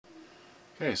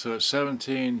Okay, so it's 9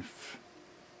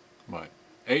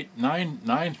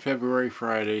 February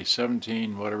Friday,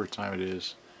 17 whatever time it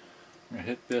is. I'm gonna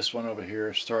hit this one over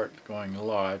here, start going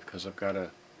live, because I've got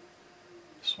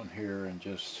this one here, and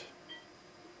just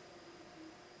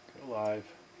go live.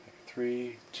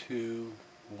 3, 2,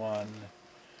 1.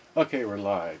 Okay, we're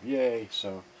live. Yay!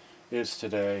 So it's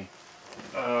today,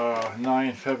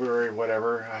 9 February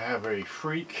whatever. I have a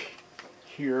Freak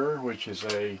here, which is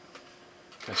a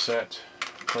cassette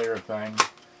player thing,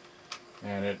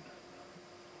 and it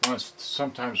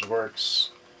sometimes works,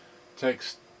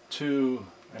 takes two,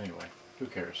 anyway, who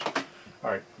cares.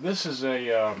 Alright, this is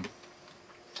a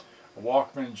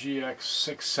Walkman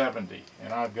GX670,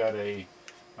 and I've got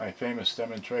my famous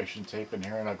demonstration tape in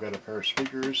here, and I've got a pair of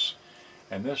speakers,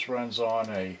 and this runs on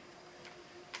a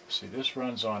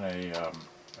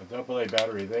AA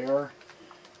battery there.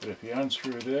 But if you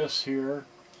unscrew this here,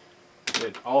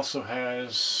 it also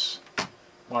has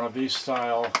one of these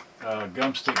style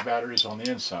gum stick batteries on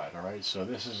the inside. All right, so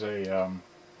this is a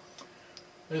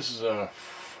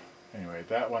anyway,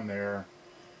 that one there,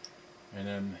 and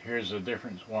then here's a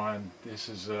different one. This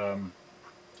is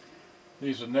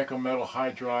these are nickel metal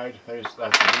hydride. That's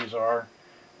what these are.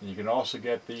 And you can also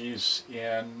get these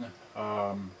in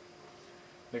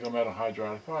nickel metal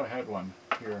hydride. I thought I had one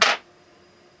here.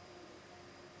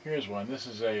 Here's one. This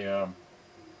is a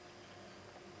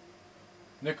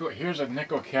here's a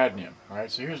nickel cadmium.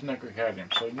 Alright, so here's nickel cadmium.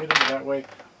 So you can get them that way,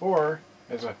 or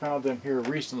as I found them here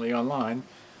recently online,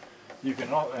 you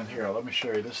can and here, let me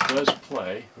show you. This does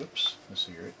play. Oops, let's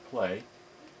see here. It play.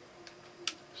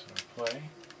 So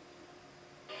play.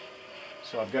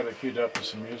 So I've got it queued up to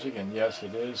some music, and yes,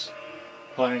 it is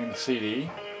playing the CD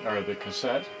or the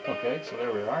cassette. Okay, so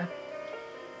there we are.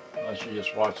 Unless you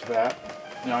just watch that.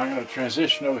 Now I'm going to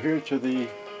transition over here to the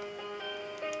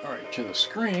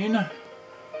screen.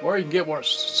 Or you can get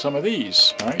some of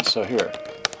these. Alright, so here.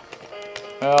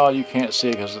 Well, you can't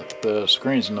see because the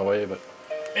screen's in the way, but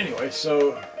anyway,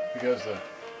 so but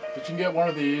you can get one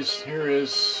of these. Here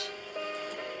is,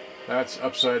 that's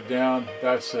upside down.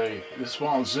 This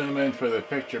won't zoom in for the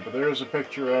picture, but there's a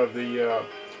picture of the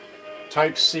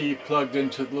Type-C plugged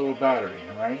into the little battery.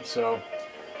 Alright, so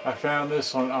I found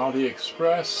this on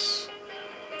Aliexpress.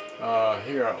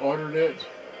 Here, I ordered it.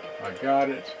 I got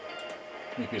it.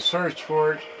 If you search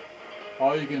for it,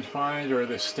 all you can find are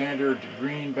the standard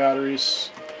green batteries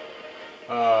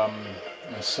and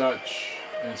such.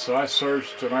 And so I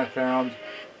searched and I found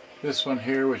this one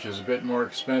here, which is a bit more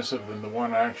expensive than the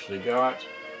one I actually got.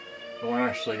 The one I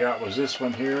actually got was this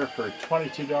one here for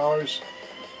 $22,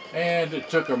 and it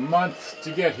took a month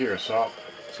to get here. So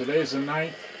today's the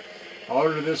 9th. I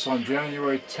ordered this on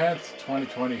January 10th,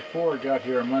 2024. It got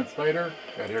here a month later.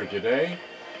 Got here today.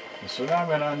 And so now I'm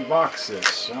going to unbox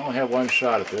this. I only have one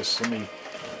shot at this. Let me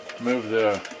move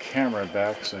the camera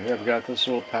back. So here I've got this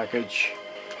little package.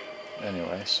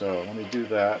 Anyway, so let me do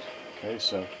that. Okay,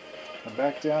 so I'm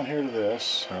back down here to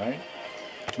this. Alright.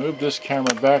 Move this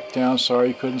camera back down. Sorry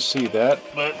you couldn't see that,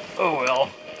 but oh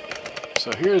well.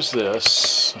 So here's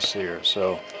this. Let's see here.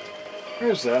 So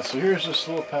here's that. So here's this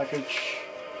little package.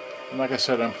 And like I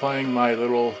said, I'm playing my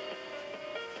little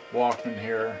Walkman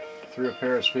here through a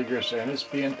pair of speakers, and it's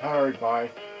being powered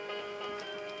by,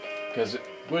 because it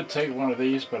would take one of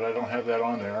these, but I don't have that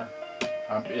on there.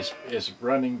 It's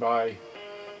running by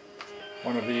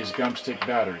one of these gum stick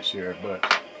batteries here, but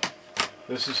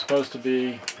this is supposed to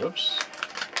be, oops,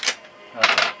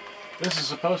 okay. This is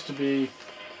supposed to be,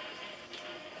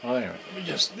 well anyway,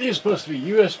 these are supposed to be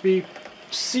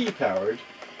USB-C powered.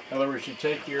 In other words, you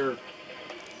take your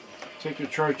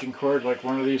charging cord, like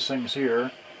one of these things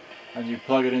here, and you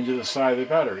plug it into the side of the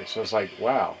battery. So it's like,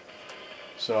 wow.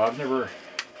 So I've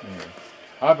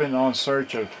been on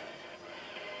search of,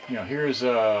 here's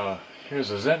a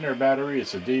Zentner battery.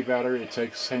 It's a D battery. It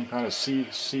takes the same kind of C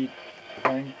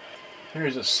thing.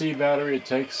 Here's a C battery. It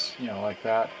takes, like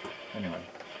that. Anyway,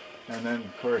 and then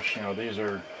of course, these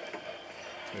are.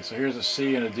 Okay, so here's a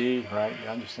C and a D, right? You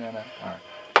understand that? All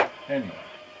right. Anyway,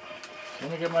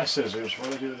 let me get my scissors. What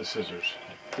do I do with the scissors?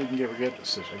 Didn't ever get the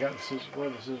scissors. I got the scissors. Where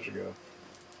did the scissors go?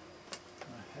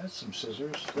 I had some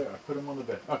scissors. There, I put them on the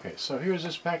bed. Okay, so here's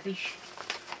this package.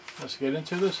 Let's get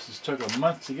into this. This took a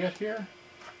month to get here,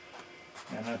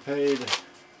 and I paid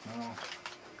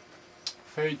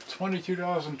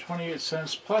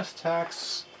 $22.28 plus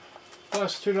tax,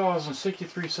 plus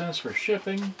 $2.63 for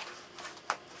shipping.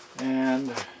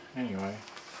 And anyway,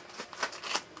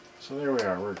 so there we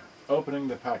are. We're opening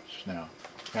the package now.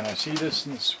 Can I see this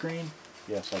in the screen?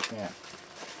 Yes, I can.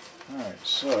 Alright,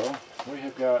 so we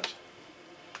have got,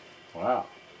 wow,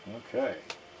 okay.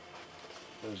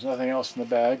 There's nothing else in the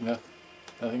bag.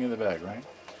 Nothing in the bag, right?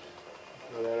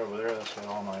 Throw that over there. That's got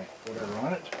all my whatever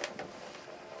on it.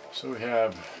 So we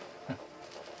have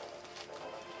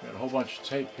got a whole bunch of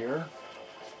tape here.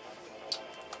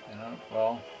 And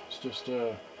well, it's just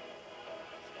a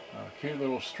cute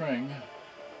little string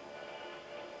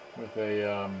with a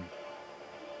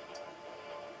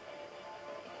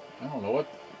I don't know what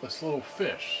this little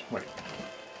fish. Wait,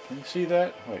 can you see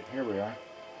that? Wait, here we are.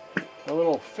 A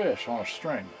little fish on a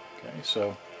string. Okay,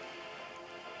 so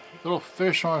little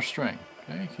fish on a string.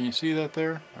 Okay, can you see that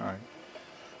there? All right.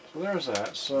 So there's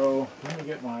that. So let me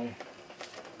get my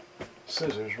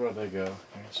scissors. Where'd they go?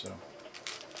 Okay, so.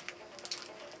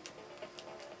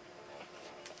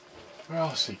 Well,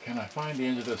 let's see. Can I find the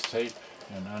end of this tape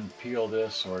and unpeel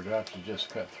this, or do I have to just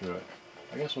cut through it?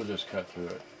 I guess we'll just cut through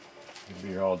it. We'll be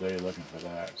here all day looking for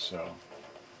that. So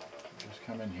just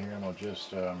come in here and we'll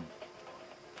just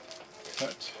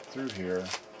cut through here.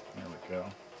 There we go.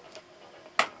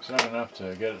 Is that enough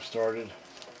to get it started?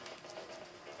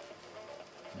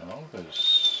 No,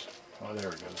 because oh, there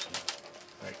we go. So,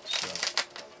 right, so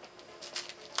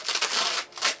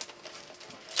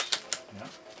yeah.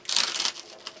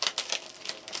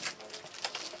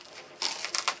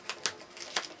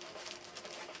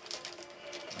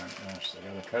 Alright,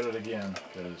 I gotta cut it again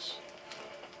because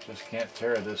just can't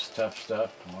tear this tough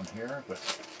stuff on here. But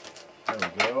there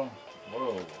we go.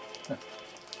 Whoa! Get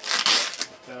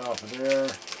that off of there.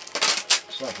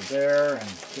 This off of there, and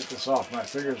get this off my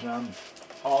fingers. And I'm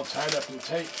all tied up in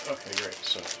tape. Okay, great.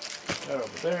 So that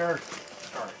over there.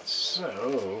 All right.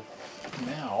 So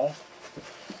now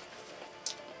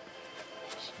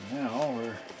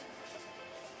we're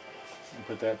gonna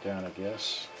put that down, I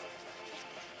guess.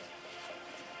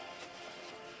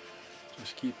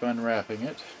 Just keep unwrapping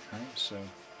it. Right. So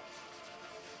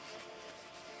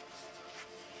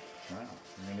wow,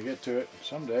 we're gonna get to it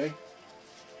someday.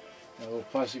 Little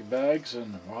plastic bags,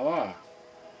 and voila!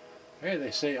 Hey, they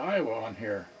say Iowa on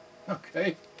here.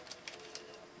 Okay.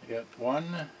 You got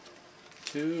 1,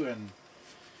 2, and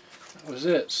that was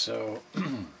it. So,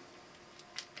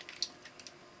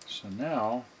 so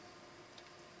now,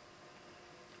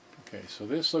 okay. So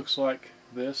this looks like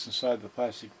this inside the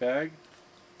plastic bag.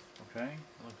 Okay,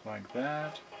 looks like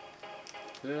that.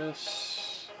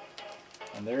 This,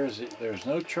 and there's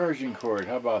no charging cord.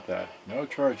 How about that? No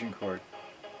charging cord.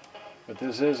 But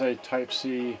this is a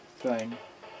Type-C thing.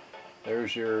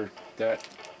 There's your that,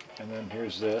 and then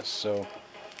here's this. So,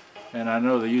 and I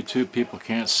know the YouTube people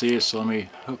can't see it, so let me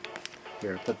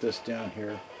here put this down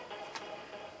here,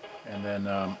 and then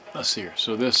let's see here.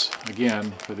 So this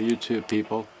again for the YouTube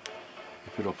people,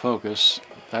 if it'll focus.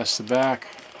 That's the back.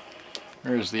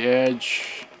 Here's the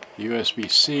edge, the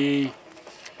USB-C.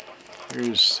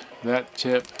 Here's that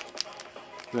tip,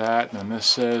 that, and then this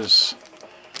says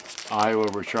Iowa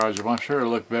rechargeable. I'm sure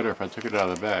it'll look better if I took it out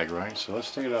of the bag, right? So let's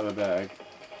take it out of the bag.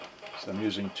 So I'm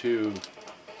using 2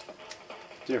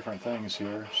 different things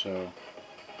here. So,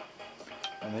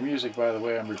 and the music, by the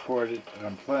way, I'm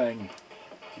playing,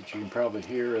 that you can probably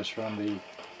hear, is from the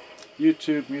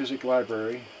YouTube music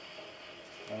library.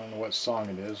 I don't know what song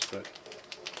it is, but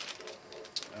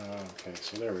okay.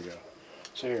 So there we go.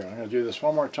 So here, I'm going to do this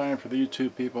one more time for the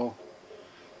YouTube people.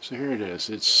 So here it is.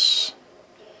 It's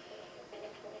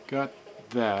got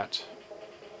that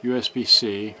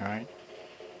USB-C, right?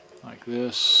 Like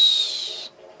this.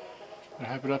 I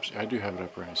have it up. I do have it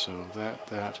upright. So that.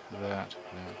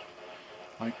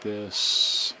 Like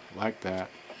this, like that.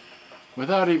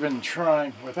 Without even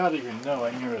trying, without even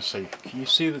knowing, you're going to see. Can you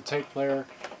see the tape player?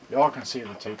 Y'all can see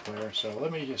the tape player. So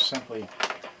let me just simply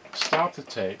stop the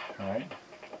tape, right?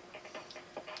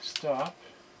 Stop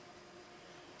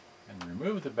and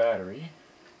remove the battery.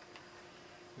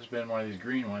 There's been one of these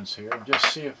green ones here, and just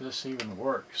see if this even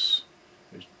works.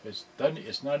 It's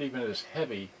not even as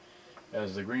heavy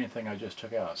as the green thing I just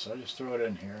took out. So I just throw it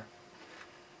in here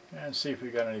and see if we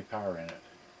got any power in it.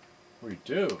 We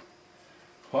do.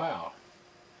 Wow.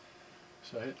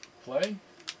 So hit play.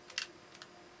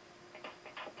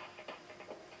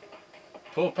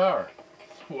 Full power.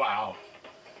 Wow.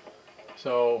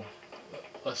 So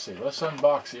let's see. Let's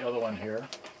unbox the other one here.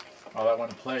 Oh, that one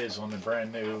plays on the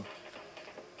brand new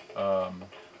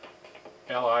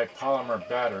Li-polymer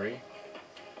battery,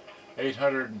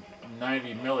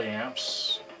 890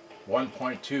 milliamps,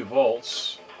 1.2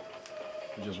 volts,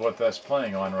 which is what that's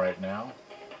playing on right now.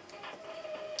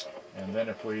 And then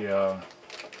if we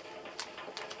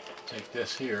take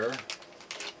this here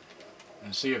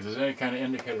and see if there's any kind of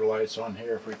indicator lights on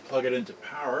here, if we plug it into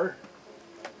power,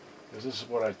 because this is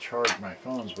what I charge my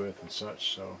phones with and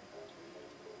such. So,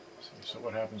 so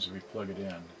what happens if we plug it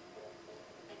in?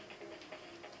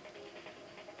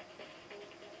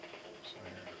 So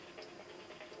here.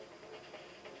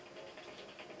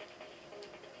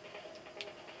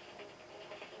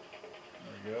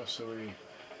 There we go. So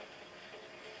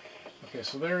okay,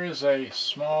 so there is a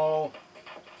small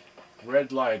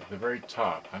red light at the very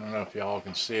top. I don't know if y'all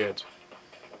can see it.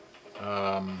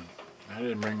 I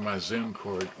didn't bring my zoom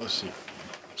cord. Let's see.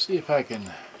 See if I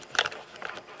can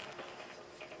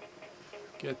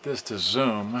get this to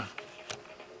zoom.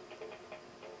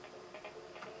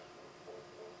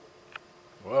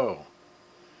 Whoa.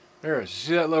 There,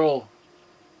 see that little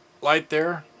light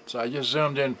there? So I just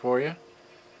zoomed in for you.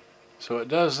 So it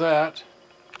does that.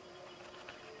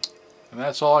 And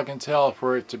that's all I can tell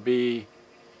for it to be,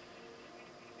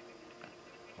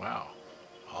 wow,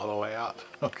 all the way out.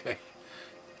 Okay.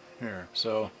 Here,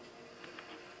 so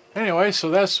anyway, so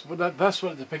that's what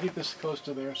if I keep this close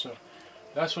to there, so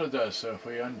that's what it does. So if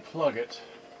we unplug it,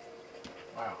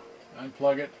 wow,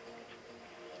 unplug it,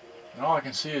 and all I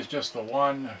can see is just the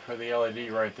one for the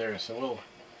LED right there. So we'll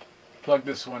plug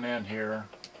this one in here.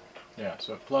 Yeah,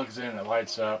 so it plugs in, it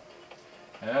lights up,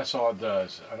 and that's all it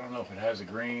does. I don't know if it has a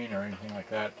green or anything like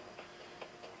that.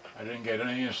 I didn't get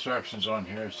any instructions on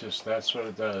here. It's just that's what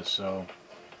it does. So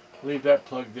leave that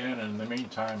plugged in the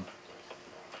meantime,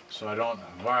 so I don't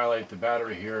violate the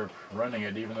battery here running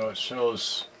it, even though it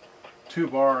shows 2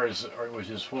 bars, which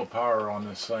is full power on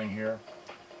this thing here.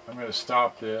 I'm going to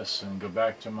stop this and go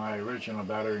back to my original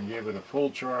battery and give it a full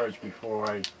charge before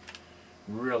I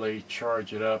really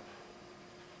charge it up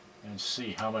and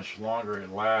see how much longer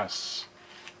it lasts,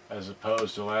 as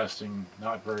opposed to lasting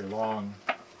not very long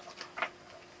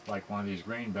like one of these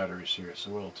green batteries here. So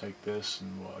we'll take this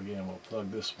and we'll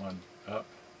plug this one up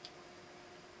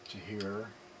to here,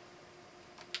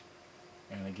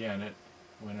 and again it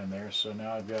went in there. So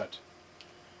now I've got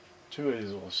 2 of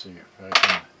these. Let's see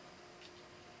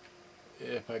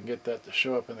if I can get that to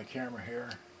show up in the camera here.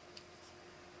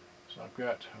 So I've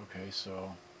got, okay,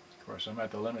 so of course I'm at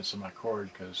the limits of my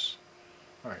cord because,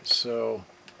 alright, so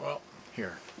well,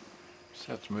 here, just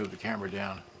have to move the camera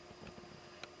down.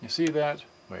 You see that?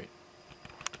 Wait.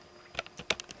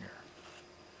 Here.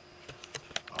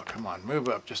 Oh, come on, move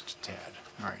up just a tad.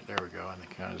 Alright, there we go. And then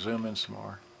kind of zoom in some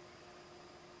more.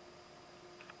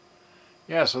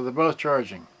 Yeah, so they're both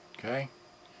charging. Okay?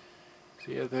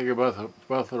 See, I think they're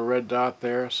both a red dot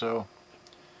there. So,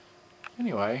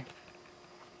 anyway.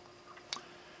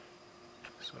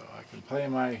 So I can play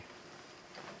my...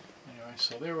 Anyway,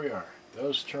 so there we are.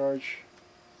 Those charge...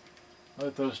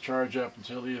 Let those charge up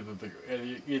until either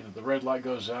the red light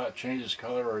goes out, changes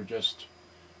color, or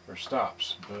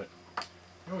stops. But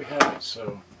here we have it.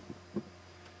 So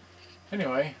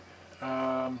anyway,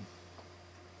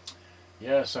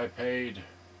 yes, I paid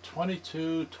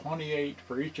 $22.28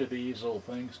 for each of these little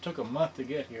things. Took a month to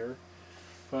get here,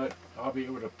 but I'll be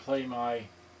able to play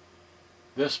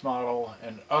this model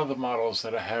and other models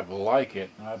that I have like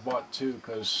it. And I bought 2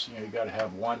 because you got to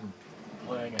have one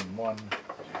playing and one.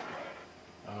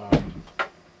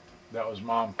 That was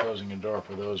Mom closing the door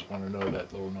for those who want to know what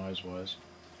that little noise was.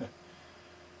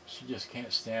 She just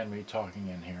can't stand me talking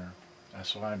in here.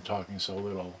 That's why I'm talking so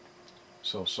little,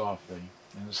 so softly.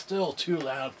 And it's still too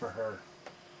loud for her.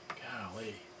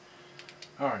 Golly.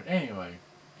 Alright, anyway.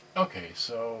 Okay,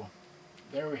 so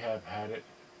there we have had it.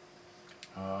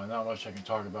 Not much I can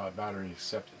talk about battery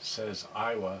except it says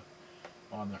Iowa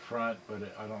on the front,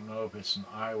 but I don't know if it's an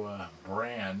Iowa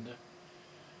brand.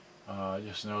 I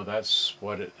just know that's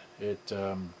what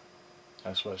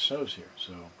that's what it shows here.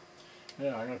 So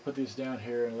yeah, I'm going to put these down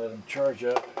here and let them charge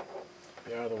up,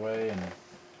 be out of the way, and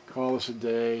call this a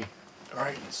day.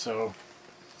 Alright, so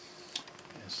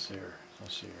let's see here,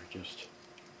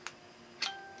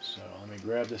 so let me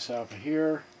grab this out of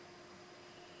here,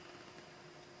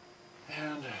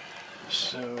 and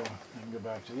so I can go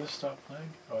back to this stop playing.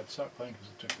 Oh, it stopped playing because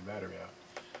it took the battery out.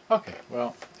 Okay,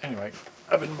 well, anyway,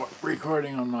 I've been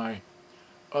recording on my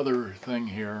other thing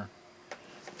here,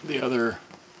 the other,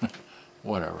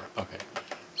 whatever. Okay,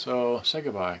 so say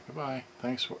goodbye. Goodbye.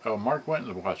 Thanks for, oh, Mark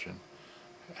Winton's watching.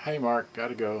 Hey, Mark,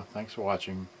 gotta go. Thanks for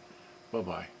watching.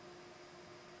 Bye-bye.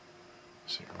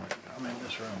 See, right, I'm in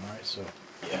this room, right? So,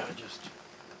 yeah,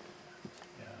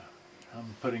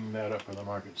 I'm putting that up for the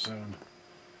market soon.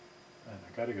 And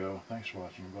I gotta go. Thanks for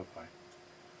watching. Bye-bye.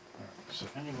 Alright, so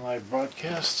ending live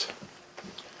broadcast.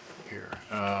 Here,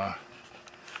 I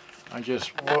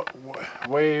just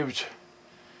waved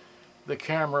the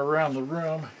camera around the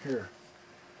room. Here,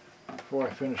 before I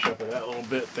finish up with that little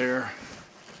bit there,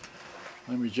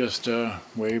 let me just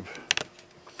wave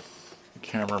the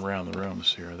camera around the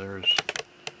rooms here. There's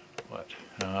what?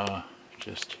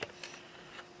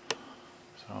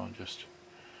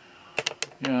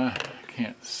 Yeah,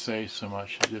 can't say so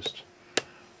much.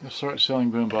 I'll start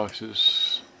selling boom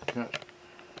boxes. Got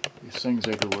these things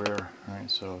everywhere. Alright,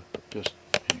 so just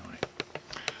anyway.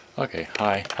 Okay,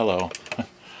 hi, hello.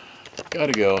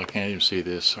 Gotta go, I can't even see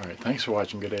this. Alright, thanks for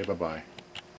watching. Good day, bye-bye.